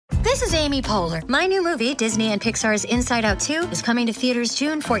This is Amy Poehler. My new movie, Disney and Pixar's Inside Out 2, is coming to theaters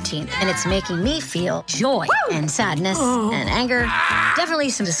June 14th, and it's making me feel joy and sadness and anger, definitely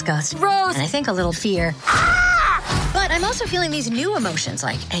some disgust, and I think a little fear. But I'm also feeling these new emotions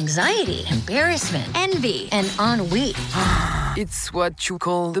like anxiety, embarrassment, envy, and ennui. It's what you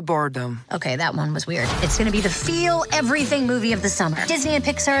call the boredom. Okay, that one was weird. It's going to be the feel everything movie of the summer. Disney and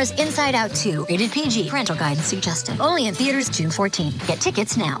Pixar's Inside Out 2, rated PG. Parental guidance suggested. Only in theaters June 14th. Get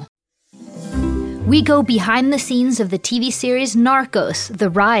tickets now. We go behind the scenes of the TV series Narcos, the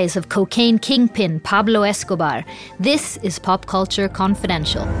rise of cocaine kingpin Pablo Escobar. This is Pop Culture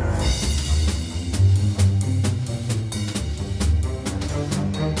Confidential.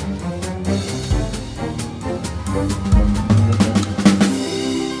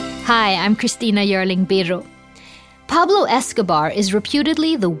 Hi, I'm Christina Yerling Biro. Pablo Escobar is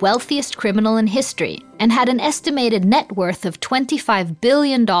reputedly the wealthiest criminal in history and had an estimated net worth of $25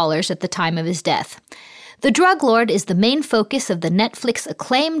 billion at the time of his death. The drug lord is the main focus of the Netflix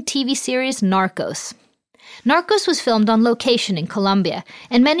acclaimed TV series Narcos. Narcos was filmed on location in Colombia,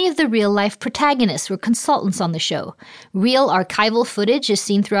 and many of the real-life protagonists were consultants on the show. Real archival footage is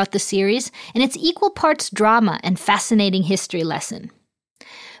seen throughout the series, and it's equal parts drama and fascinating history lesson.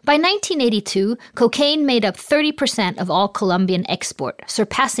 By 1982, cocaine made up 30% of all Colombian export,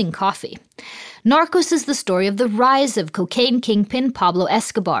 surpassing coffee. Narcos is the story of the rise of cocaine kingpin Pablo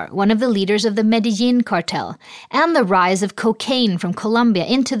Escobar, one of the leaders of the Medellin cartel, and the rise of cocaine from Colombia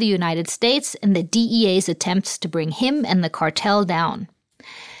into the United States and the DEA's attempts to bring him and the cartel down.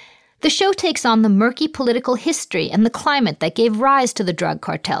 The show takes on the murky political history and the climate that gave rise to the drug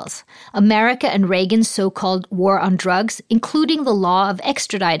cartels, America and Reagan's so-called war on drugs, including the law of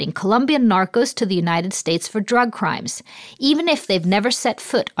extraditing Colombian narcos to the United States for drug crimes, even if they've never set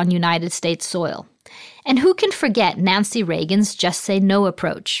foot on United States soil. And who can forget Nancy Reagan's Just Say No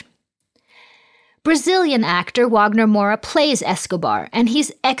approach? Brazilian actor Wagner Moura plays Escobar, and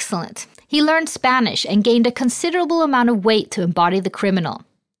he's excellent. He learned Spanish and gained a considerable amount of weight to embody the criminal.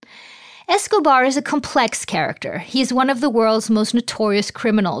 Escobar is a complex character. He is one of the world's most notorious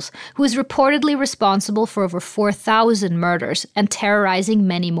criminals, who is reportedly responsible for over 4,000 murders and terrorizing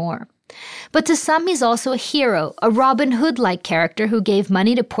many more. But to some, he's also a hero, a Robin Hood-like character who gave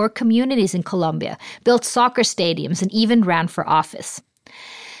money to poor communities in Colombia, built soccer stadiums, and even ran for office.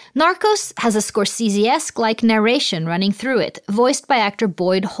 Narcos has a Scorsese-esque-like narration running through it, voiced by actor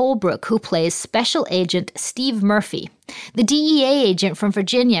Boyd Holbrook, who plays Special Agent Steve Murphy, the DEA agent from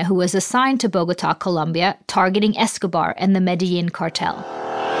Virginia who was assigned to Bogota, Colombia, targeting Escobar and the Medellin cartel.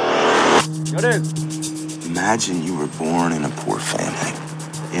 Imagine you were born in a poor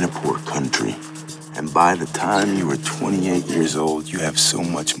family, in a poor country, and by the time you were 28 years old, you have so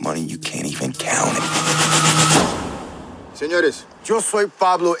much money you can't even count it. Señores, yo soy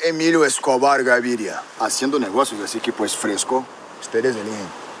Pablo Emilio Escobar Gaviria, haciendo negocios, así que pues fresco. Ustedes eligen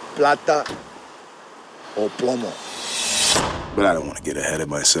plata o plomo. But I don't want to get ahead of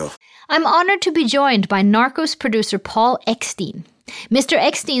myself. I'm honored to be joined by Narcos producer Paul Eckstein. Mr.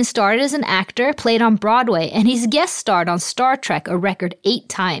 Eckstein started as an actor, played on Broadway, and he's guest starred on Star Trek a record 8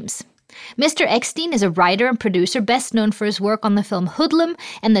 times. Mr. Eckstein is a writer and producer best known for his work on the film Hoodlum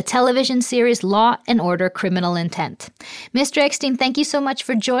and the television series Law & Order: Criminal Intent. Mr. Eckstein, thank you so much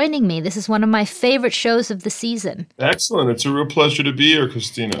for joining me. This is one of my favorite shows of the season. Excellent. It's a real pleasure to be here,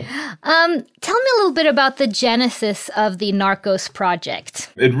 Christina. Tell me a little bit about the genesis of the Narcos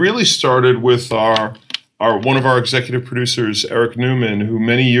project. It really started with our one of our executive producers, Eric Newman, who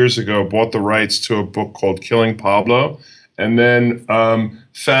many years ago bought the rights to a book called Killing Pablo, and then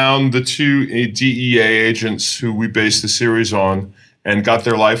found the 2 DEA agents who we based the series on and got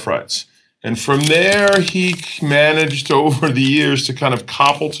their life rights. And from there, he managed over the years to kind of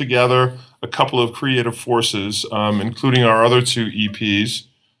cobble together a couple of creative forces, including our other 2 EPs,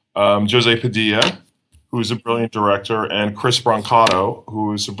 Jose Padilla, who is a brilliant director, and Chris Brancato,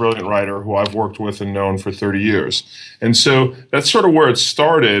 who is a brilliant writer who I've worked with and known for 30 years. And so that's sort of where it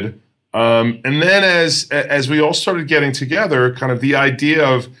started. And then as we all started getting together, kind of the idea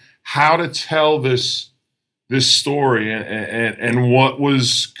of how to tell this story and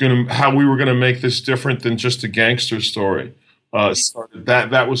how we were gonna make this different than just a gangster story.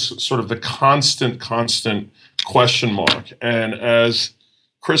 That was sort of the constant question mark. And as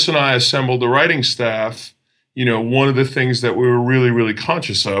Chris and I assembled the writing staff, one of the things that we were really, really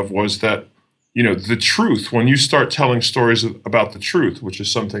conscious of was that the truth, when you start telling stories about the truth, which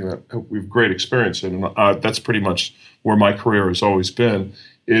is something that we have great experience in, and that's pretty much where my career has always been,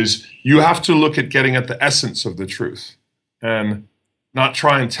 is you have to look at getting at the essence of the truth and not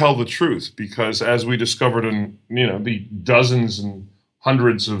try and tell the truth, because as we discovered in, the dozens and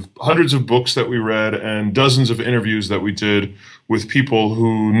hundreds of books that we read and dozens of interviews that we did with people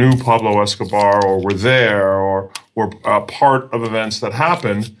who knew Pablo Escobar or were there or were part of events that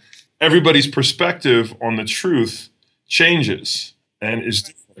happened, everybody's perspective on the truth changes and is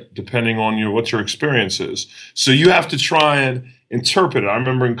different depending on what your experience is. So you have to try and interpret it. I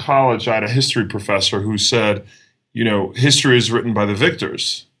remember in college, I had a history professor who said, history is written by the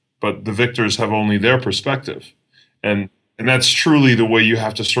victors, but the victors have only their perspective. And that's truly the way you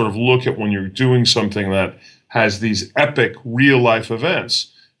have to sort of look at when you're doing something that has these epic real life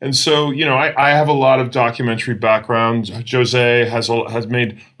events. And so, I have a lot of documentary background. Jose has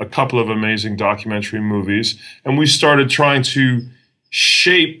made a couple of amazing documentary movies, and we started trying to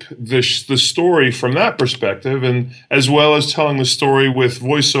shape the story from that perspective, and as well as telling the story with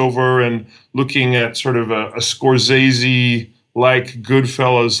voiceover and looking at sort of a Scorsese-like,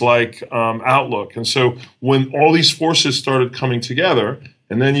 Goodfellas-like outlook. And so when all these forces started coming together,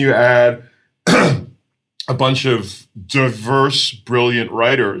 and then you add a bunch of diverse, brilliant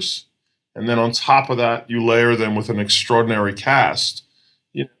writers, and then on top of that, you layer them with an extraordinary cast,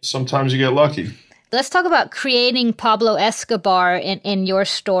 sometimes you get lucky. Let's talk about creating Pablo Escobar in your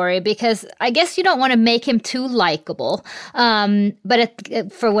story, because I guess you don't want to make him too likable,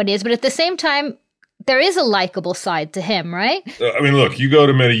 for what he is. But at the same time, there is a likable side to him, right? I mean, look, you go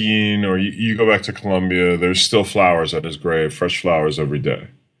to Medellin or you go back to Colombia, there's still flowers at his grave, fresh flowers every day.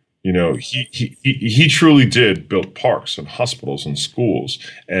 He truly did build parks and hospitals and schools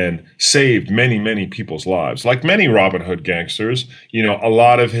and saved many, many people's lives. Like many Robin Hood gangsters, a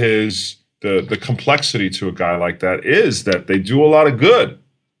lot of the complexity to a guy like that is that they do a lot of good.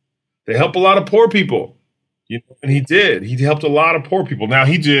 They help a lot of poor people. And he did. He helped a lot of poor people. Now,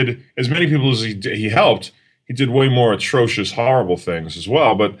 he did as many people as he helped. He did way more atrocious, horrible things as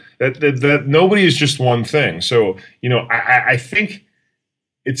well. But that nobody is just one thing. So, I think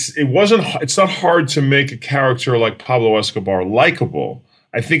it's not hard to make a character like Pablo Escobar likable.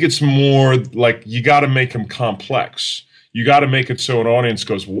 I think it's more like you got to make him complex. You got to make it so an audience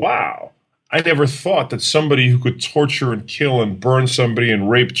goes, wow, I never thought that somebody who could torture and kill and burn somebody and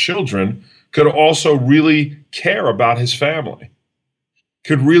rape children could also really care about his family,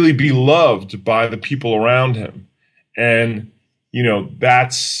 could really be loved by the people around him. And,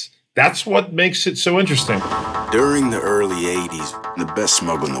 that's what makes it so interesting. During the early 80s, the best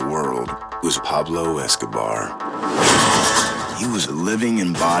smuggler in the world was Pablo Escobar. He was a living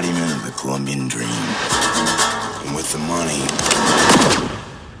embodiment of the Colombian dream. And with the money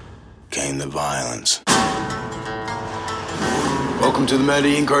came the violence. Welcome to the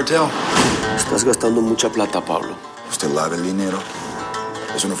Medellin cartel. Estás gastando mucha plata, Pablo. Usted lava el dinero.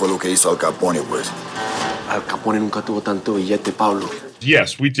 Eso no fue lo que hizo Al Capone, pues. Al Capone nunca tuvo tanto billete, Pablo.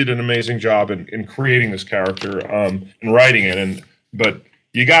 Yes, we did an amazing job in creating this character and writing it, but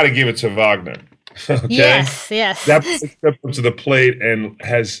you got to give it to Wagner. Okay? Yes. That stepped up to the plate and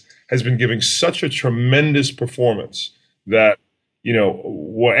has been giving such a tremendous performance that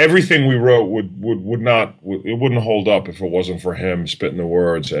everything we wrote wouldn't hold up if it wasn't for him spitting the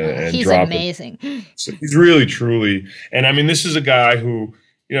words and he's dropping. Amazing. So he's really, truly, and I mean, this is a guy who,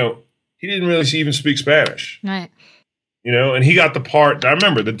 he didn't really even speak Spanish. Right. And he got the part. I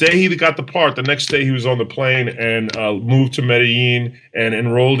remember the day he got the part, the next day he was on the plane and moved to Medellin and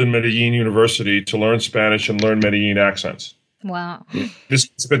enrolled in Medellin University to learn Spanish and learn Medellin accents. Wow. This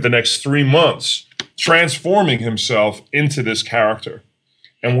spent the next 3 months transforming himself into this character.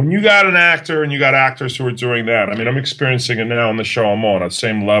 And when you got an actor and you got actors who are doing that, I mean, I'm experiencing it now on the show I'm on, that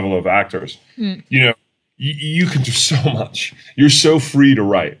same level of actors. You can do so much. You're so free to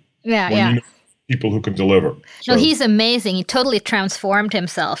write. Yeah. You know people who can deliver. No, he's amazing. He totally transformed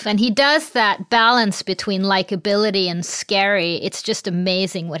himself. And he does that balance between likability and scary. It's just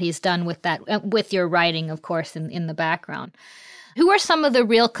amazing what he's done with that, with your writing, of course, in the background. Who are some of the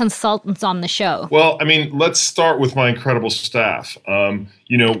real consultants on the show? Well, I mean, let's start with my incredible staff. When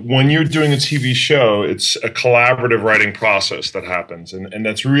you're doing a TV show, it's a collaborative writing process that happens. And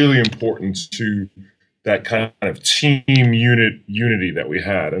that's really important to that kind of team unity that we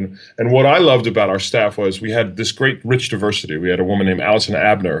had. And what I loved about our staff was we had this great rich diversity. We had a woman named Allison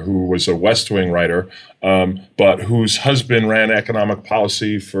Abner, who was a West Wing writer, but whose husband ran economic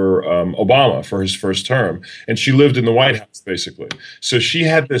policy for Obama for his first term. And she lived in the White House, basically. So she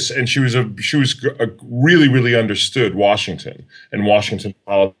had this, and she was really, really understood Washington and Washington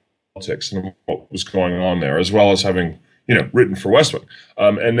politics and what was going on there, as well as having written for West Wing.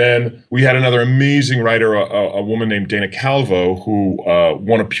 And then we had another amazing writer, a woman named Dana Calvo, who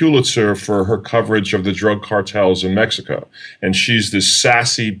won a Pulitzer for her coverage of the drug cartels in Mexico. And she's this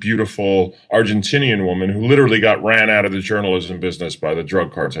sassy, beautiful Argentinian woman who literally got ran out of the journalism business by the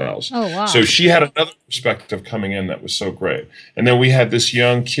drug cartels. Oh, wow. So she had another perspective coming in that was so great. And then we had this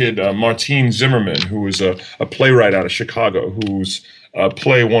young kid, Martin Zimmerman, who was a playwright out of Chicago, whose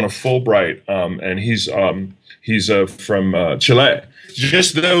play won a Fulbright, and he's from Chile.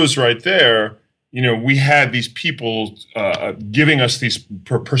 Just those right there, we had these people giving us these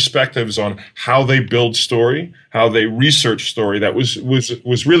perspectives on how they build story, how they research story. That was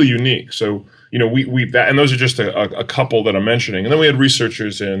really unique. So, and those are just a couple that I'm mentioning. And then we had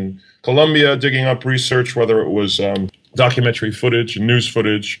researchers in Colombia digging up research, whether it was documentary footage and news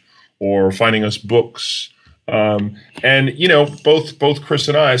footage or finding us books. And both Chris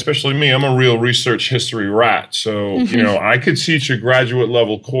and I, especially me, I'm a real research history rat. So, I could teach a graduate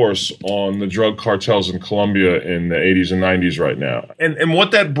level course on the drug cartels in Colombia in the 80s and 90s right now. And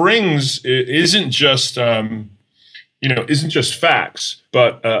what that brings isn't just facts,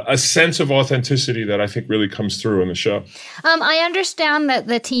 but a sense of authenticity that I think really comes through in the show. I understand that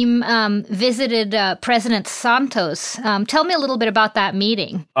the team visited President Santos. Tell me a little bit about that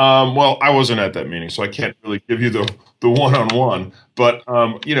meeting. Well, I wasn't at that meeting, so I can't really give you the one-on-one. But,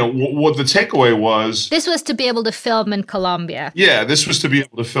 what the takeaway was... This was to be able to film in Colombia. Yeah, this was to be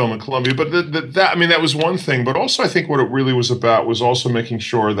able to film in Colombia. But that was one thing. But also I think what it really was about was also making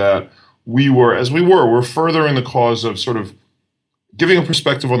sure that we're furthering the cause of sort of giving a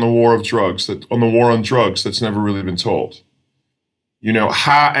perspective on the war on drugs that's never really been told.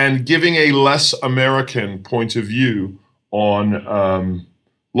 And giving a less American point of view on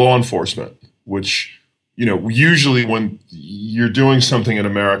law enforcement, which, usually when you're doing something in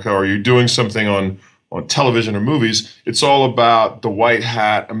America or you're doing something on television or movies, it's all about the white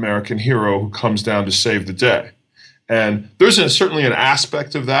hat American hero who comes down to save the day. And there's certainly an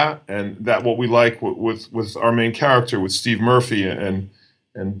aspect of that, and that what we like with our main character, with Steve Murphy and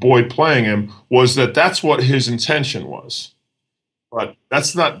Boyd playing him, was that's what his intention was. But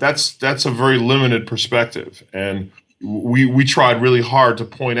that's a very limited perspective, and we tried really hard to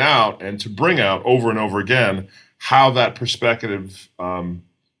point out and to bring out over and over again how that perspective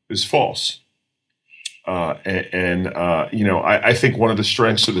is false. I think one of the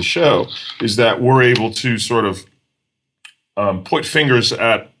strengths of the show is that we're able to sort of point fingers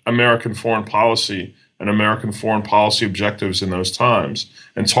at American foreign policy and American foreign policy objectives in those times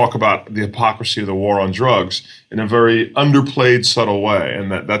and talk about the hypocrisy of the war on drugs in a very underplayed, subtle way.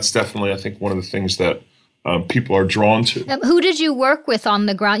 And that's definitely, I think, one of the things that people are drawn to. Who did you work with on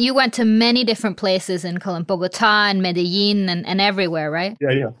the ground? You went to many different places in Bogota and Medellin and everywhere, right?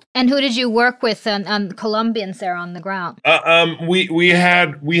 Yeah. And who did you work with on Colombians there on the ground? We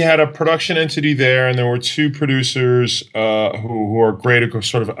had a production entity there, and there were two producers who are great,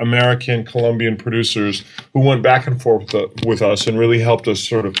 sort of American Colombian producers who went back and forth with us and really helped us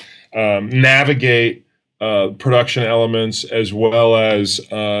sort of navigate production elements as well as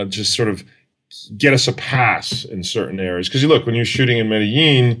just sort of get us a pass in certain areas. Because look, when you're shooting in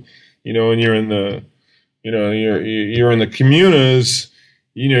Medellin, and you're in the, you're in the comunas,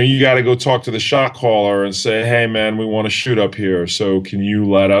 you got to go talk to the shot caller and say, hey man, we want to shoot up here. So can you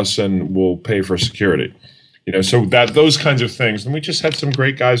let us, and we'll pay for security. So those kinds of things. And we just had some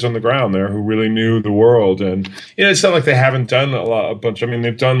great guys on the ground there who really knew the world. And, it's not like they haven't done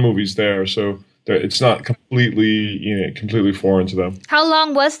they've done movies there. So it's not completely foreign to them. How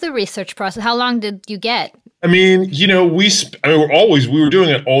long was the research process? How long did you get? we were doing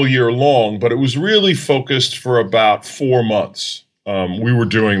it all year long, but it was really focused for about 4 months. We were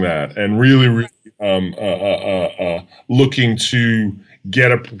doing that and really looking to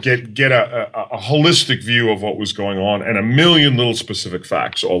get a holistic view of what was going on and a million little specific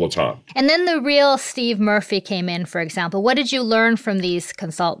facts all the time. And then the real Steve Murphy came in, for example. What did you learn from these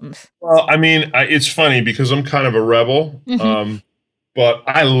consultants? Well, it's funny because I'm kind of a rebel, but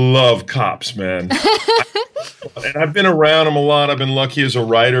I love cops, man. And I've been around them a lot. I've been lucky as a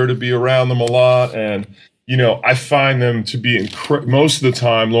writer to be around them a lot. And, I find them to be, most of the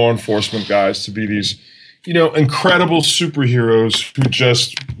time, law enforcement guys to be these incredible superheroes who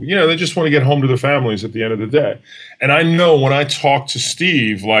just, they just want to get home to their families at the end of the day. And I know when I talk to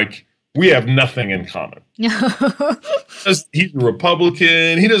Steve, we have nothing in common. He's a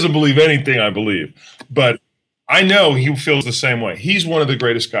Republican. He doesn't believe anything I believe. But I know he feels the same way. He's one of the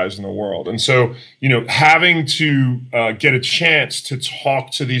greatest guys in the world. And so, having to get a chance to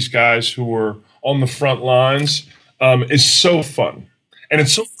talk to these guys who were on the front lines is so fun. And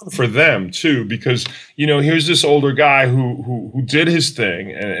it's so fun for them too, because, here's this older guy who did his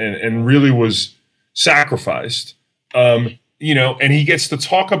thing and really was sacrificed, and he gets to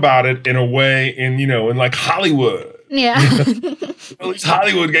talk about it in a way in like Hollywood. Yeah. All these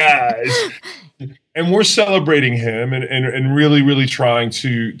Hollywood guys. And we're celebrating him and really, really trying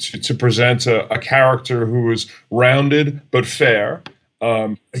to present a character who is rounded but fair,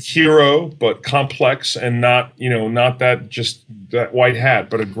 a hero but complex, and not that just that white hat,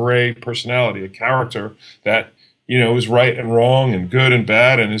 but a gray personality, a character that is right and wrong and good and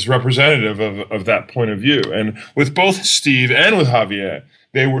bad and is representative of that point of view. And with both Steve and with Javier,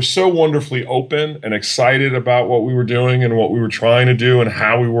 they were so wonderfully open and excited about what we were doing and what we were trying to do and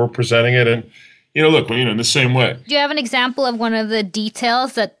how we were presenting it. And look, in the same way. Do you have an example of one of the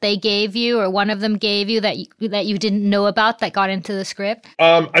details that they gave you or one of them gave you that you didn't know about that got into the script?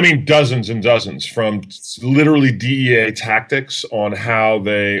 Dozens and dozens, from literally DEA tactics on how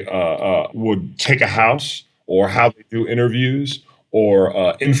they would take a house or how they do interviews,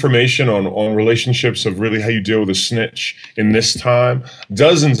 or information on relationships of really how you deal with a snitch in this time.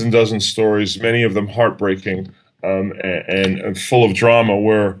 Dozens and dozens of stories, many of them heartbreaking and full of drama,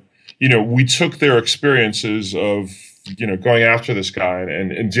 where we took their experiences of, going after this guy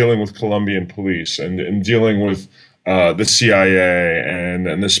and dealing with Colombian police and dealing with the CIA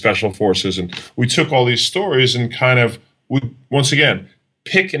and the special forces. And we took all these stories and kind of would, once again,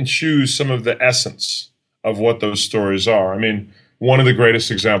 pick and choose some of the essence of what those stories are. I mean, one of the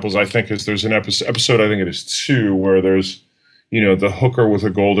greatest examples, I think, is there's an episode, I think it is 2, where there's, the hooker with a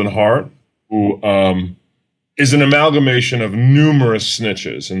golden heart who is an amalgamation of numerous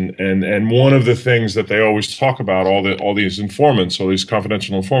snitches. And one of the things that they always talk about, all these informants, all these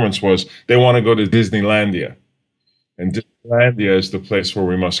confidential informants, was they want to go to Disneylandia. And Disneylandia is the place where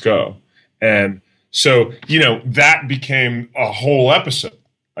we must go. And so, that became a whole episode.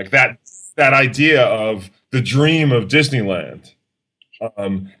 Like that idea of the dream of Disneyland.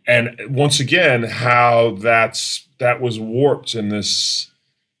 And once again, how that was warped in this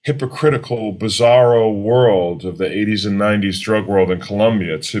hypocritical, bizarro world of the 80s and 90s drug world in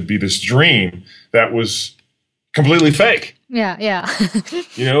Colombia to be this dream that was completely fake. Yeah.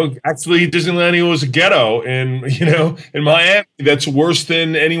 Actually, Disneyland was a ghetto in Miami that's worse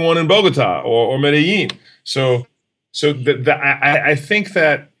than anyone in Bogota or Medellin. So I think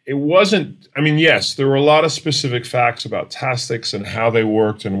that it wasn't, yes, there were a lot of specific facts about tactics and how they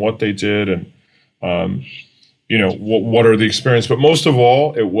worked and what they did and, what are the experience. But most of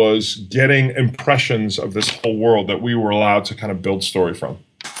all, it was getting impressions of this whole world that we were allowed to kind of build story from.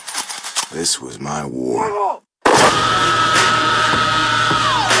 This was my war.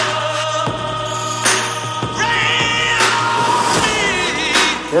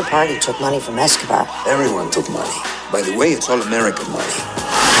 Your party took money from Escobar. Everyone took money. By the way, it's all American money.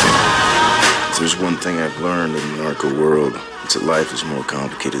 If there's one thing I've learned in the narco world, it's that life is more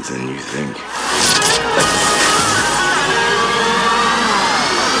complicated than you think.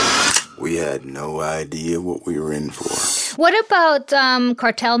 We had no idea what we were in for. What about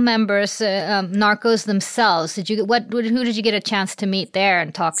cartel members, Narcos themselves? Who did you get a chance to meet there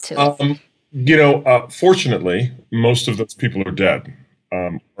and talk to? Fortunately, most of those people are dead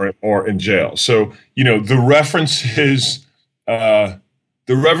or in jail. So, the references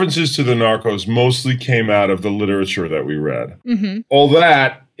to the Narcos mostly came out of the literature that we read. Mm-hmm. All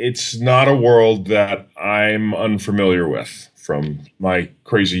that, it's not a world that I'm unfamiliar with from my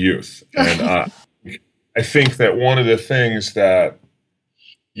crazy youth. And I think that one of the things that,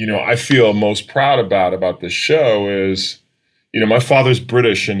 I feel most proud about this show is, my father's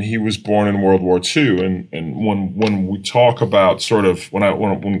British and he was born in World War II. And when we talk about sort of,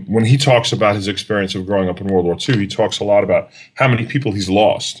 when he talks about his experience of growing up in World War II, he talks a lot about how many people he's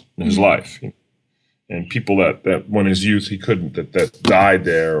lost in his life. And people that when his youth he couldn't, that died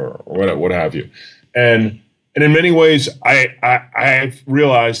there or what have you. And in many ways, I've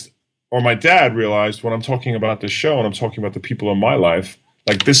realized, or my dad realized, when I'm talking about this show and I'm talking about the people in my life,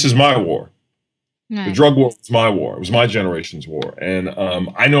 like, this is my war. Right. The drug war was my war. It was my generation's war. And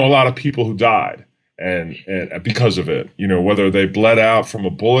I know a lot of people who died and because of it, whether they bled out from a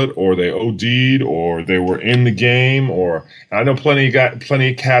bullet or they OD'd or they were in the game, or I know plenty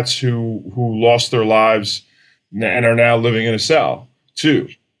of cats who lost their lives and are now living in a cell too.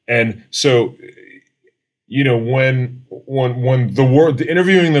 And so, when the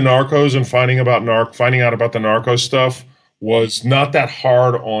interviewing the Narcos and finding out about the Narcos stuff was not that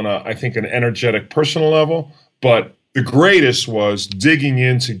hard on I think an energetic personal level, but the greatest was digging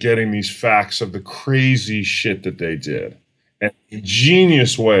into getting these facts of the crazy shit that they did and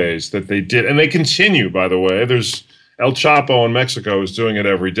ingenious ways that they did. And they continue, by the way. El Chapo in Mexico is doing it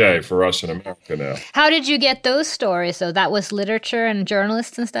every day for us in America now. How did you get those stories, though? That was literature and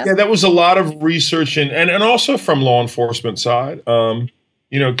journalists and stuff? Yeah, that was a lot of research and also from law enforcement side,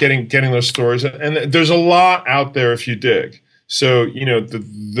 getting those stories. And there's a lot out there if you dig. So,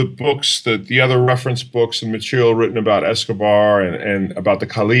 the books, the other reference books and material written about Escobar and about the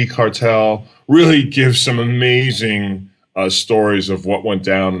Cali cartel really give some amazing stories of what went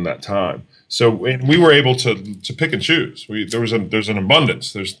down in that time. So we were able to pick and choose. There's an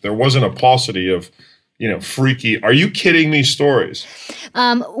abundance. There wasn't a paucity of, freaky, are you kidding me stories.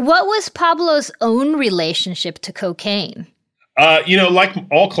 What was Pablo's own relationship to cocaine? Like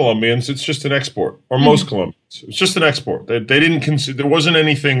all Colombians, it's just an export, or most Colombians. It's just an export. They didn't consider, there wasn't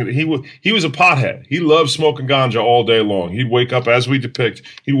anything, he was a pothead. He loved smoking ganja all day long. He'd wake up, as we depict,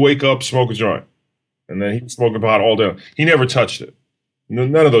 smoke a joint, and then he'd smoke a pot all day. He never touched it.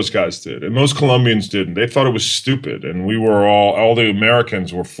 None of those guys did, and most Colombians didn't. They thought it was stupid, and we were all the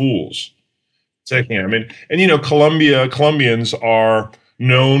Americans were fools taking it. I mean, and Colombians are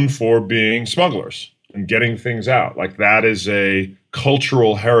known for being smugglers and getting things out. Like, that is a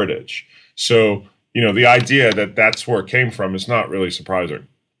cultural heritage. So, the idea that that's where it came from is not really surprising,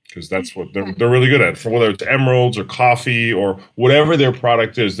 because that's what they're really good at. For whether it's emeralds or coffee or whatever their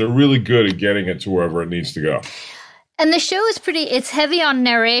product is, they're really good at getting it to wherever it needs to go. And the show is it's heavy on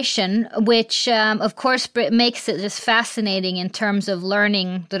narration, which, of course, makes it just fascinating in terms of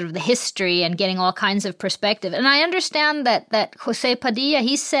learning sort of the history and getting all kinds of perspective. And I understand that Jose Padilla,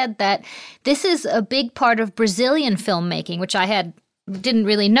 he said that this is a big part of Brazilian filmmaking, which I didn't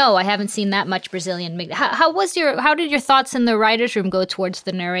really know. I haven't seen that much Brazilian. How did your thoughts in the writer's room go towards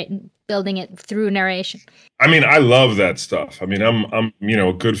the building it through narration? I mean, I love that stuff. I mean, I'm a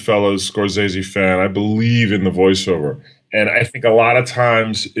Goodfellas, Scorsese fan. I believe in the voiceover. And I think a lot of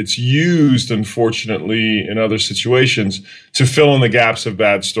times it's used, unfortunately, in other situations to fill in the gaps of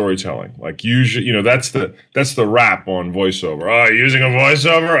bad storytelling. Like, usually, that's the rap on voiceover. Oh, using a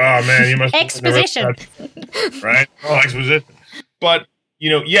voiceover? Oh, man, you must exposition. Right? Oh, exposition. But,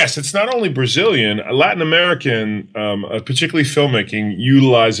 yes, it's not only Brazilian. Latin American, particularly filmmaking,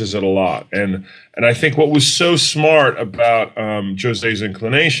 utilizes it a lot. And I think what was so smart about Jose's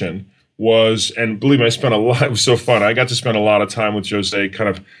inclination was, and believe me, it was so fun. I got to spend a lot of time with Jose kind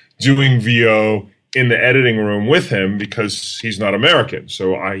of doing VO in the editing room with him, because he's not American.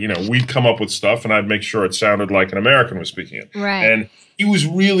 So we'd come up with stuff and I'd make sure it sounded like an American was speaking it. Right. And he was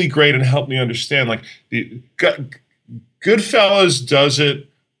really great and helped me understand, like, Goodfellas does it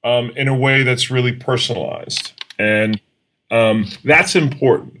in a way that's really personalized, and that's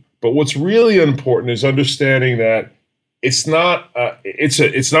important. But what's really important is understanding that it's not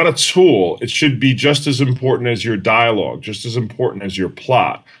a tool. It should be just as important as your dialogue, just as important as your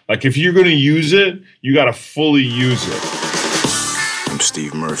plot. Like, if you're going to use it, you got to fully use it. I'm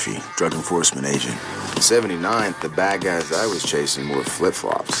Steve Murphy, drug enforcement agent. In '79, the bad guys I was chasing wore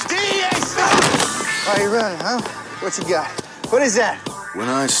flip-flops. Why are you running, huh? What you got? What is that? When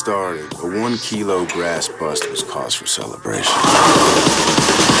I started, a 1 kilo grass bust was cause for celebration.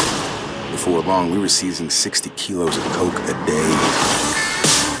 Before long, we were seizing 60 kilos of coke a day.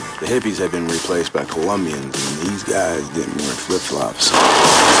 The hippies had been replaced by Colombians, and these guys didn't wear flip-flops.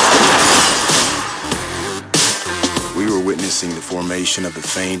 We were witnessing the formation of the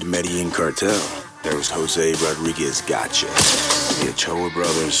famed Medellin cartel. There was Jose Rodriguez Gotcha, the Ochoa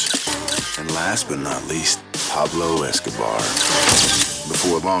brothers, and last but not least, Pablo Escobar.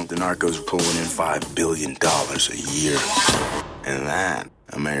 Before long, the Narcos were pulling in $5 billion a year. And that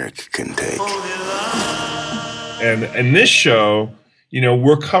America couldn't take. And in this show,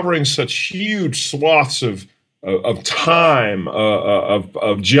 we're covering such huge swaths of time,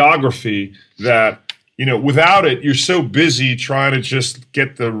 of geography, that, without it, you're so busy trying to just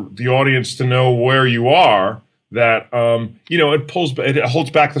get the audience to know where you are that, it holds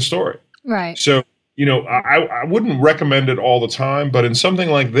back the story. Right. So, I wouldn't recommend it all the time, but in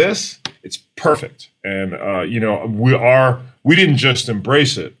something like this, it's perfect. And, we didn't just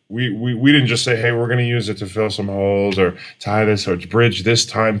embrace it. We didn't just say, hey, we're going to use it to fill some holes or tie this or bridge this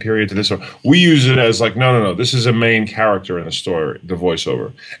time period to this. We use it as like, no, this is a main character in the story, the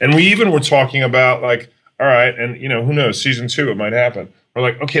voiceover. And we even were talking about, like, all right, and, who knows, season 2, it might happen. We're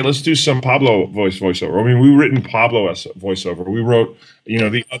like, okay, let's do some Pablo voiceover. I mean, we written Pablo as voiceover. We wrote,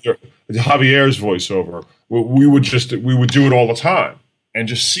 the other Javier's voiceover. We would do it all the time and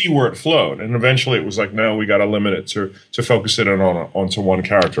just see where it flowed. And eventually, it was like, no, we got to limit it to focus it onto one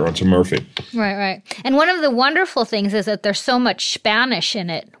character, onto Murphy. Right. And one of the wonderful things is that there's so much Spanish in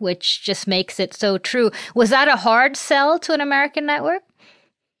it, which just makes it so true. Was that a hard sell to an American network?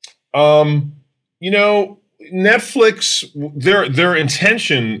 Netflix,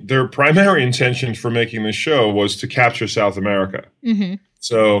 their primary intention for making this show was to capture South America. Mm-hmm.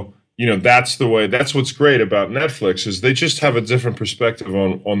 So, that's what's great about Netflix is they just have a different perspective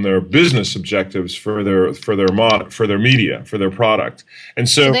on their business objectives for their media, for their product. And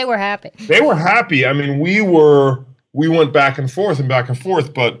so they were happy. They were happy. I mean, we went back and forth,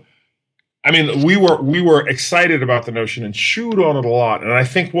 but I mean, we were excited about the notion and chewed on it a lot. And I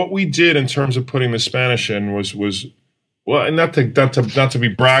think what we did in terms of putting the Spanish in was well, and not to be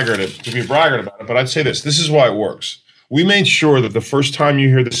braggart about it, but I'd say this is why it works. We made sure that the first time you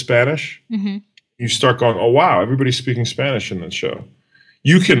hear the Spanish, mm-hmm. you start going, oh wow, everybody's speaking Spanish in that show.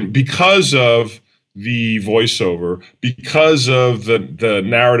 You can, because of the voiceover, because of the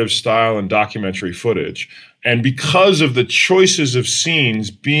narrative style and documentary footage, and because of the choices of scenes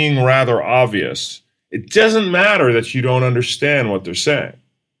being rather obvious, it doesn't matter that you don't understand what they're saying.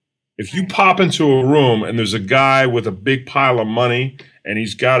 If you pop into a room and there's a guy with a big pile of money and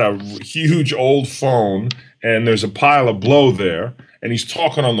he's got a huge old phone and there's a pile of blow there and he's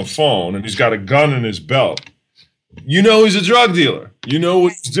talking on the phone and he's got a gun in his belt, he's a drug dealer. You know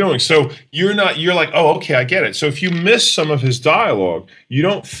what he's doing. So you're like, oh, okay, I get it. So if you miss some of his dialogue, you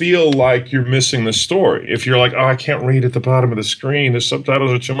don't feel like you're missing the story. If you're like, oh, I can't read at the bottom of the screen, the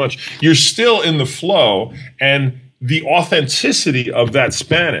subtitles are too much, you're still in the flow. And the authenticity of that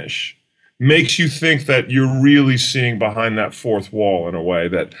Spanish makes you think that you're really seeing behind that fourth wall in a way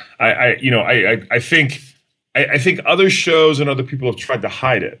that I think other shows and other people have tried to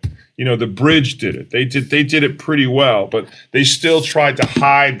hide it. The Bridge did it. They did it pretty well, but they still tried to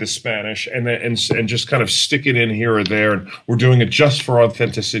hide the Spanish and just kind of stick it in here or there. And we're doing it just for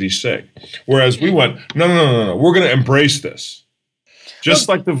authenticity's sake. Whereas we went, no. We're going to embrace this, just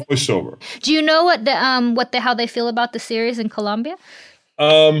like the voiceover. Do you know how they feel about the series in Colombia?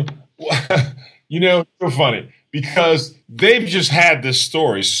 So funny. Because they've just had this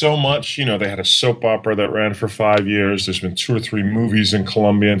story so much. They had a soap opera that ran for 5 years. There's been 2 or 3 movies in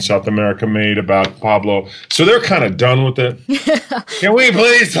Colombia and South America made about Pablo. So they're kind of done with it. Can we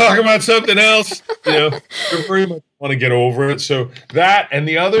please talk about something else? They very much want to get over it. So that, and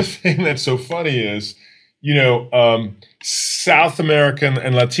the other thing that's so funny is, South American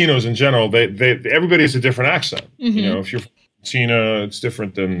and Latinos in general, they everybody has a different accent. Mm-hmm. If you're Argentina, it's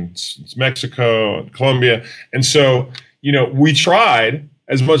different than Mexico and Colombia. And so, we tried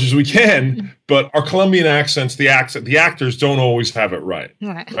as much as we can, but our Colombian accents, the actors don't always have it right.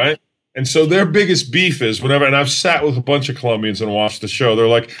 Right? And so their biggest beef is and I've sat with a bunch of Colombians and watched the show, they're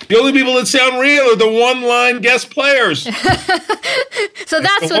like, the only people that sound real are the one-line guest players. So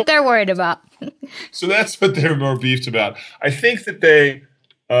that's what they're worried about. So that's what they're more beefed about. I think that they...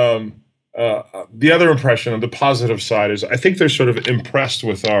 the other impression on the positive side is I think they're sort of impressed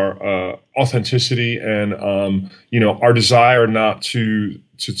with our authenticity and our desire not to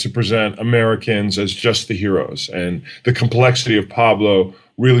present Americans as just the heroes, and the complexity of Pablo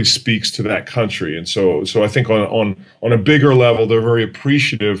really speaks to that country. And so I think on a bigger level, they're very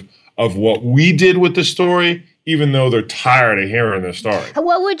appreciative of what we did with the story, even though they're tired of hearing the story.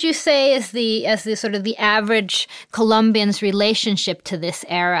 What would you say is the sort of the average Colombian's relationship to this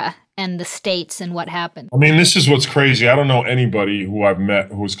era and the States and what happened? I mean, this is what's crazy. I don't know anybody who I've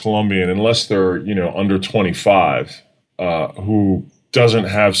met who is Colombian, unless they're, under 25, who doesn't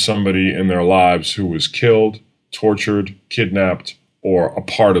have somebody in their lives who was killed, tortured, kidnapped, or a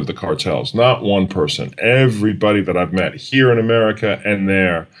part of the cartels. Not one person. Everybody that I've met here in America and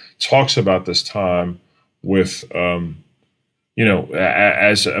there talks about this time with, as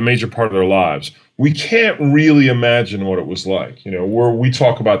a major part of their lives. We can't really imagine what it was like. We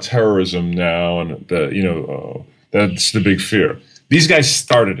talk about terrorism now, and that's the big fear. These guys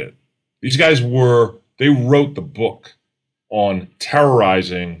started it. These guys they wrote the book on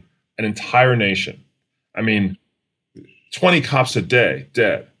terrorizing an entire nation. I mean, 20 cops a day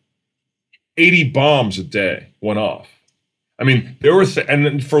dead. 80 bombs a day went off. I mean, there were, and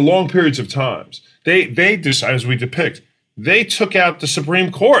then for long periods of times, they just, as we depict, they took out the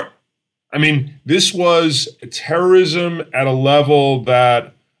Supreme Court. I mean, this was terrorism at a level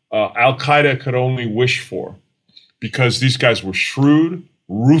that Al-Qaeda could only wish for, because these guys were shrewd,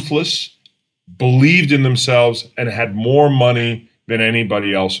 ruthless, believed in themselves, and had more money than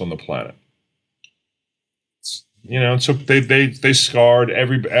anybody else on the planet. So they scarred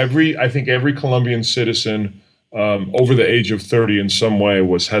I think every Colombian citizen over the age of 30 in some way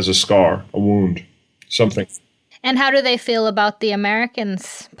has a scar, a wound, something. And how do they feel about the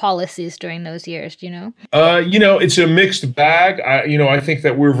Americans' policies during those years? Do you know? It's a mixed bag. I think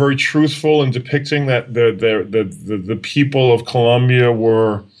that we're very truthful in depicting that the people of Colombia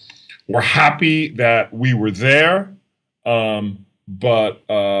were we're happy that we were there, but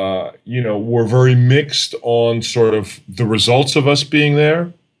we're very mixed on sort of the results of us being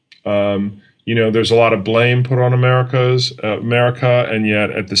there. There's a lot of blame put on America, and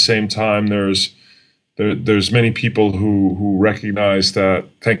yet at the same time, there's many people who recognize that.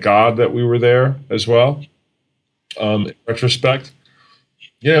 Thank God that we were there as well. In retrospect,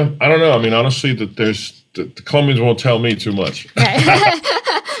 I don't know. I mean, honestly, that the Colombians won't tell me too much.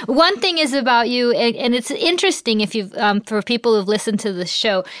 One thing is about you, and it's interesting if you've for people who've listened to the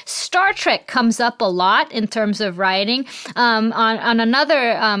show, Star Trek comes up a lot in terms of writing. On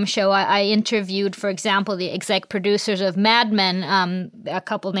another show, I interviewed, for example, the exec producers of Mad Men, a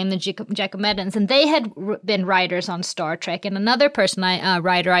couple named the Giacomedans, and they had been writers on Star Trek. And another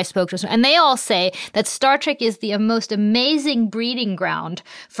writer I spoke to, and they all say that Star Trek is the most amazing breeding ground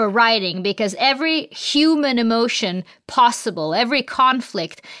for writing, because every human emotion possible, every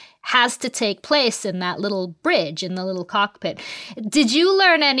conflict has to take place in that little bridge, in the little cockpit. Did you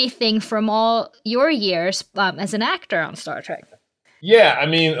learn anything from all your years as an actor on Star Trek? Yeah, I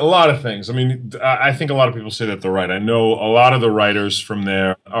mean, a lot of things. I mean, I think a lot of people say that they're right. I know a lot of the writers from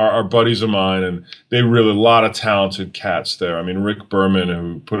there are buddies of mine, and they really, a lot of talented cats there. I mean, Rick Berman,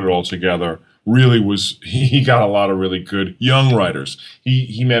 who put it all together, really he got a lot of really good young writers.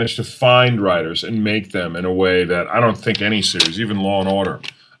 He managed to find writers and make them in a way that I don't think any series, even Law and Order,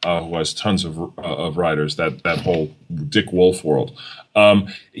 who has tons of writers, that whole Dick Wolf world.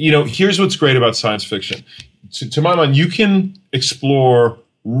 Here's what's great about science fiction. To my mind, you can explore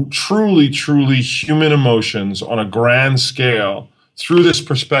truly, truly human emotions on a grand scale through this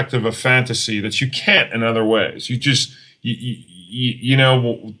perspective of fantasy that you can't in other ways.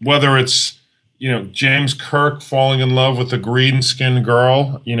 Whether it's James Kirk falling in love with a green-skinned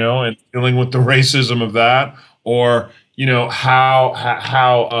girl, and dealing with the racism of that, or how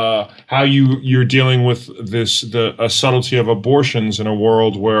you're dealing with the subtlety of abortions in a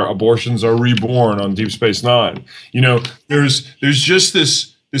world where abortions are reborn on Deep Space Nine. There's just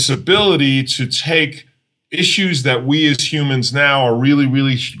this ability to take issues that we as humans now are really,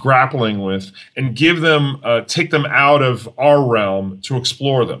 really grappling with and take them out of our realm to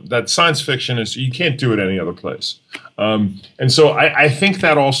explore them. That science fiction you can't do it any other place. And so I think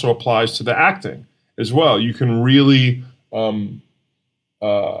that also applies to the acting as well. You can really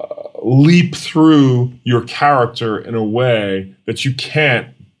leap through your character in a way that you can't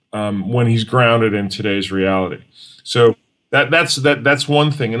when he's grounded in today's reality. So that's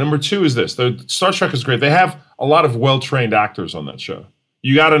one thing. And number two is this: the Star Trek is great. They have a lot of well-trained actors on that show.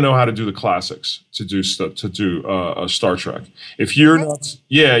 You got to know how to do the classics to do Star Trek. If you're not,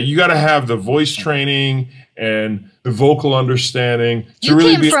 you got to have the voice training and the vocal understanding. You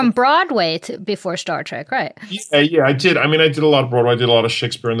came from Broadway before Star Trek, right? Yeah, I did. I mean, I did a lot of Broadway. I did a lot of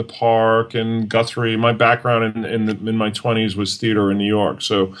Shakespeare in the Park and Guthrie. My background in my 20s was theater in New York.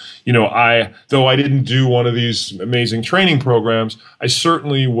 So, though I didn't do one of these amazing training programs, I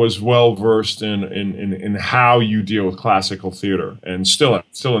certainly was well versed in how you deal with classical theater, and still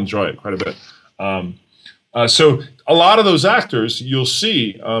enjoy it quite a bit. So a lot of those actors you'll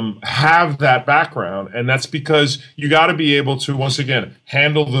see have that background, and that's because you got to be able to, once again,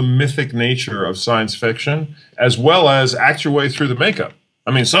 handle the mythic nature of science fiction as well as act your way through the makeup.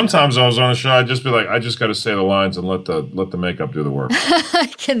 I mean, sometimes I was on a show, I'd just be like, I just got to say the lines and let the makeup do the work.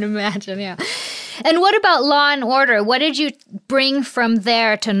 I can imagine, yeah. And what about Law and Order? What did you bring from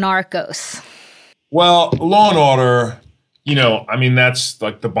there to Narcos? Well, Law and Order, that's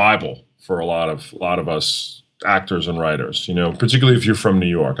like the Bible for a lot of us actors and writers, particularly if you're from New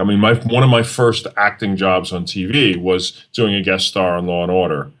York. I mean, one of my first acting jobs on TV was doing a guest star on Law and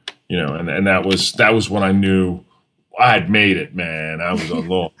Order, and that was when I knew I had made it, man. I was on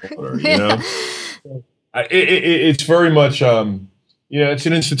Law and Order, It's very much, it's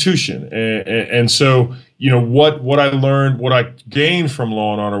an institution. And so, what I learned, what I gained from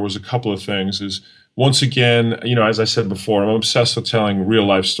Law and Order was a couple of things. Is once again, as I said before, I'm obsessed with telling real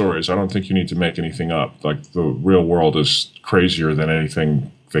life stories. I don't think you need to make anything up. Like, the real world is crazier than anything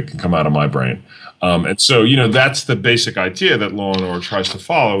that can come out of my brain. And so, that's the basic idea that Law and Order tries to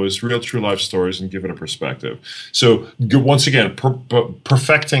follow, is real, true life stories and give it a perspective. So once again,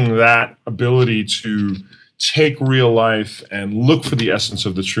 perfecting that ability to take real life and look for the essence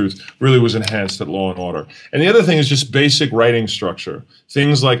of the truth really was enhanced at Law and Order. And the other thing is just basic writing structure.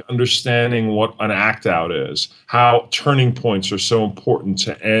 Things like understanding what an act out is, how turning points are so important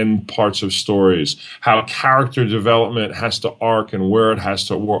to end parts of stories, how character development has to arc and where it has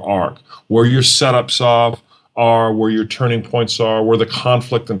to arc, where your setups are, where your turning points are, where the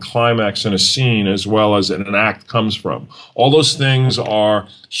conflict and climax in a scene as well as in an act comes from. All those things are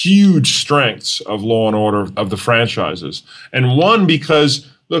huge strengths of Law and Order, of the franchises. And one, because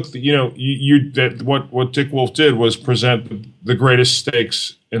look, what Dick Wolf did was present the greatest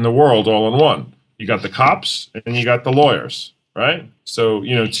stakes in the world all in one. You got the cops and you got the lawyers, right? So,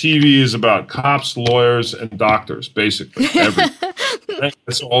 TV is about cops, lawyers, and doctors, basically. Everything. Right?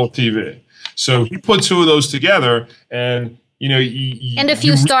 That's all TV. So he put two of those together, and and a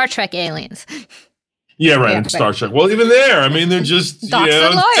few Star Trek aliens. Yeah, right. And Star Trek. Well, even there, I mean, they're just docs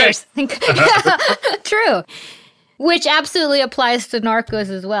and lawyers. True. Which absolutely applies to Narcos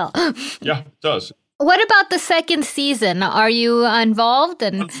as well. Yeah, it does. What about the second season? Are you involved?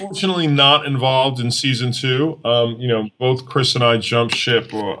 Unfortunately, not involved in season 2. Both Chris and I jumped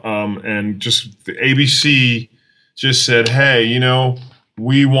ship, and just the ABC just said, "Hey,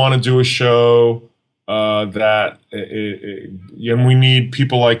 we want to do a show and we need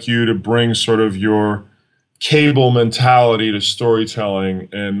people like you to bring sort of your cable mentality to storytelling,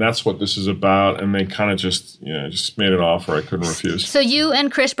 and that's what this is about." And they kind of just made an offer I couldn't refuse. So you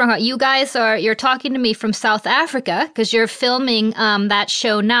and Chris Bernhardt, you guys you're talking to me from South Africa because you're filming that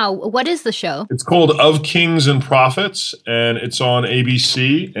show now. What is the show? It's called Of Kings and Prophets, and it's on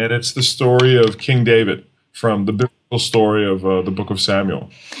ABC, and it's the story of King David from the biblical story of the Book of Samuel.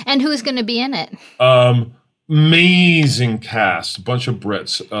 And who's going to be in it? Amazing cast, a bunch of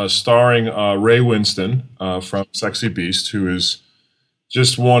Brits, starring Ray Winston from Sexy Beast, who is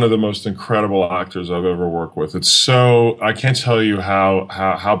just one of the most incredible actors I've ever worked with. It's so, I can't tell you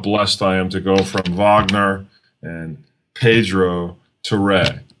how blessed I am to go from Wagner and Pedro to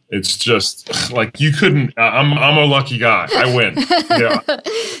Ray. It's just like you couldn't. I'm a lucky guy. I win.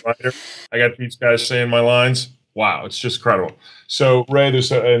 I got these guys saying my lines. Wow, it's just incredible. So Ray,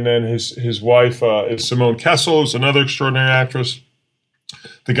 and then his wife is Simone Kessel, who's another extraordinary actress.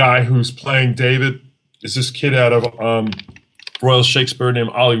 The guy who's playing David is this kid out of Royal Shakespeare named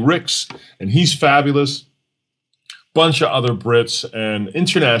Ollie Ricks, and he's fabulous. Bunch of other Brits and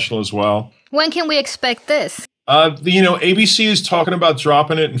international as well. When can we expect this? ABC is talking about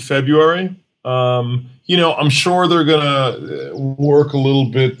dropping it in February. I'm sure they're gonna work a little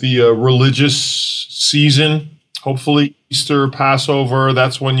bit the religious season. Hopefully Easter, Passover,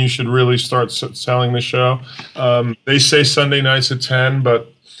 that's when you should really start selling the show. They say Sunday nights at 10,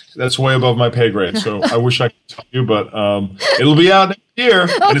 but that's way above my pay grade. So I wish I could tell you, but it'll be out next year.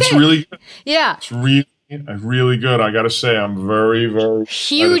 Okay. And it's really good. Yeah. It's really good. I got to say, I'm very, very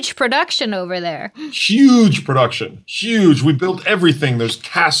huge excited. Production over there. Huge production. Huge. We built everything. There's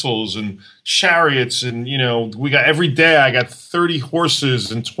castles and chariots, and we got every day. I got 30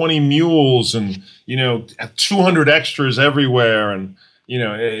 horses and 20 mules, and 200 extras everywhere, and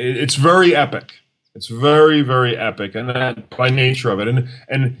it's very epic. It's very, very epic, and that by nature of it,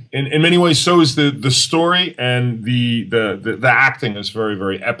 and in many ways, so is the story, and the acting is very,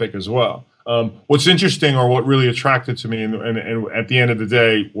 very epic as well. What's interesting, or what really attracted to me, and at the end of the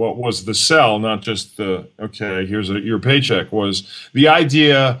day, what was the sell, not just here's your paycheck, was the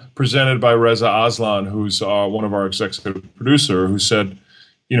idea presented by Reza Aslan, who's one of our executive producer, who said,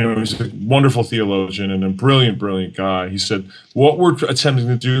 he's a wonderful theologian and a brilliant, brilliant guy. He said, what we're attempting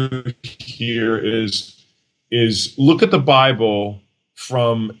to do here is look at the Bible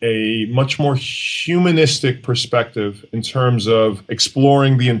from a much more humanistic perspective in terms of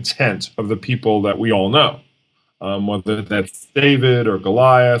exploring the intent of the people that we all know, whether that's David or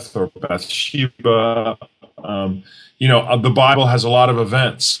Goliath or Bathsheba. The Bible has a lot of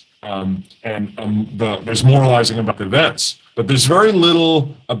events, there's moralizing about the events, but there's very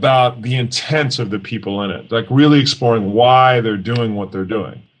little about the intent of the people in it, like really exploring why they're doing what they're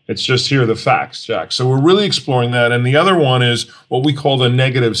doing. It's just here are the facts, Jack. So we're really exploring that. And the other one is what we call the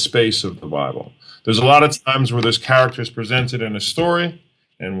negative space of the Bible. There's a lot of times where there's characters presented in a story,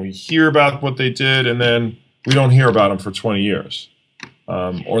 and we hear about what they did, and then we don't hear about them for 20 years.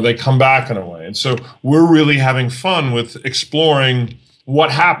 Or they come back in a way. And so we're really having fun with exploring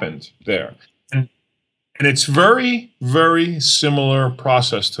what happened there. And it's very, very similar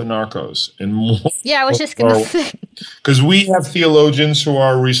process to Narcos. I was just going to say. Because we have theologians who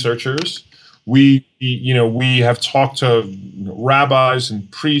are researchers. We have talked to rabbis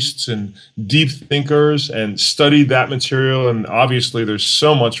and priests and deep thinkers and studied that material. And obviously there's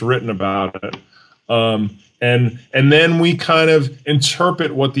so much written about it. And then we kind of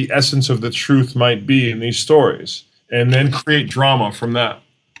interpret what the essence of the truth might be in these stories, and then create drama from that.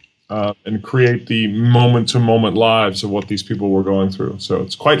 And create the moment-to-moment lives of what these people were going through. So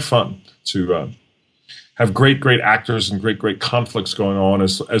it's quite fun to have great actors and great conflicts going on,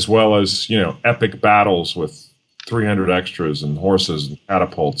 as well as, you know, epic battles with 300 extras and horses and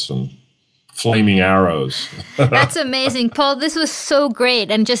catapults and flaming arrows. That's amazing, Paul. This was so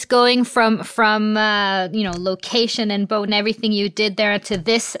great, and just going from you know, location and boat and everything you did there to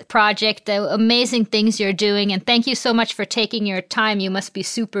this project, the amazing things you're doing. And thank you so much for taking your time. You must be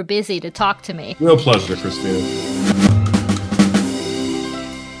super busy to talk to me. Real pleasure, Christina.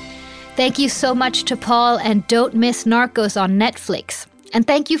 Thank you so much to Paul, and don't miss Narcos on Netflix. And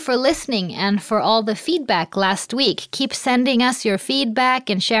thank you for listening and for all the feedback last week. Keep sending us your feedback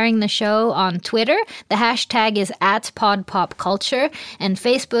and sharing the show on Twitter. The hashtag is @PodPopCulture, and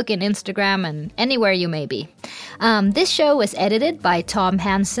Facebook and Instagram and anywhere you may be. This show was edited by Tom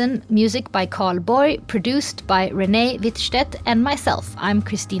Hansen, music by Carl Boy, produced by Renee Wittstedt and myself. I'm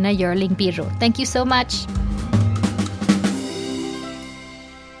Christina Jörling Birro. Thank you so much.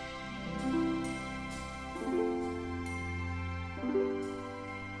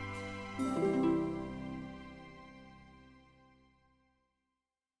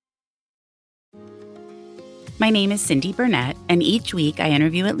 My name is Cindy Burnett, and each week I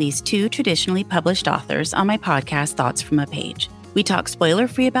interview at least 2 traditionally published authors on my podcast, Thoughts from a Page. We talk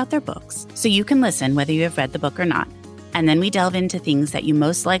spoiler-free about their books, so you can listen whether you have read the book or not. And then we delve into things that you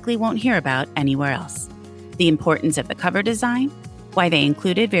most likely won't hear about anywhere else. The importance of the cover design, why they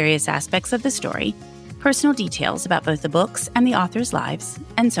included various aspects of the story, personal details about both the books and the authors' lives,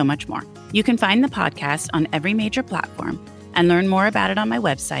 and so much more. You can find the podcast on every major platform and learn more about it on my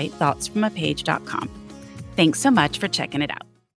website, thoughtsfromapage.com. Thanks so much for checking it out.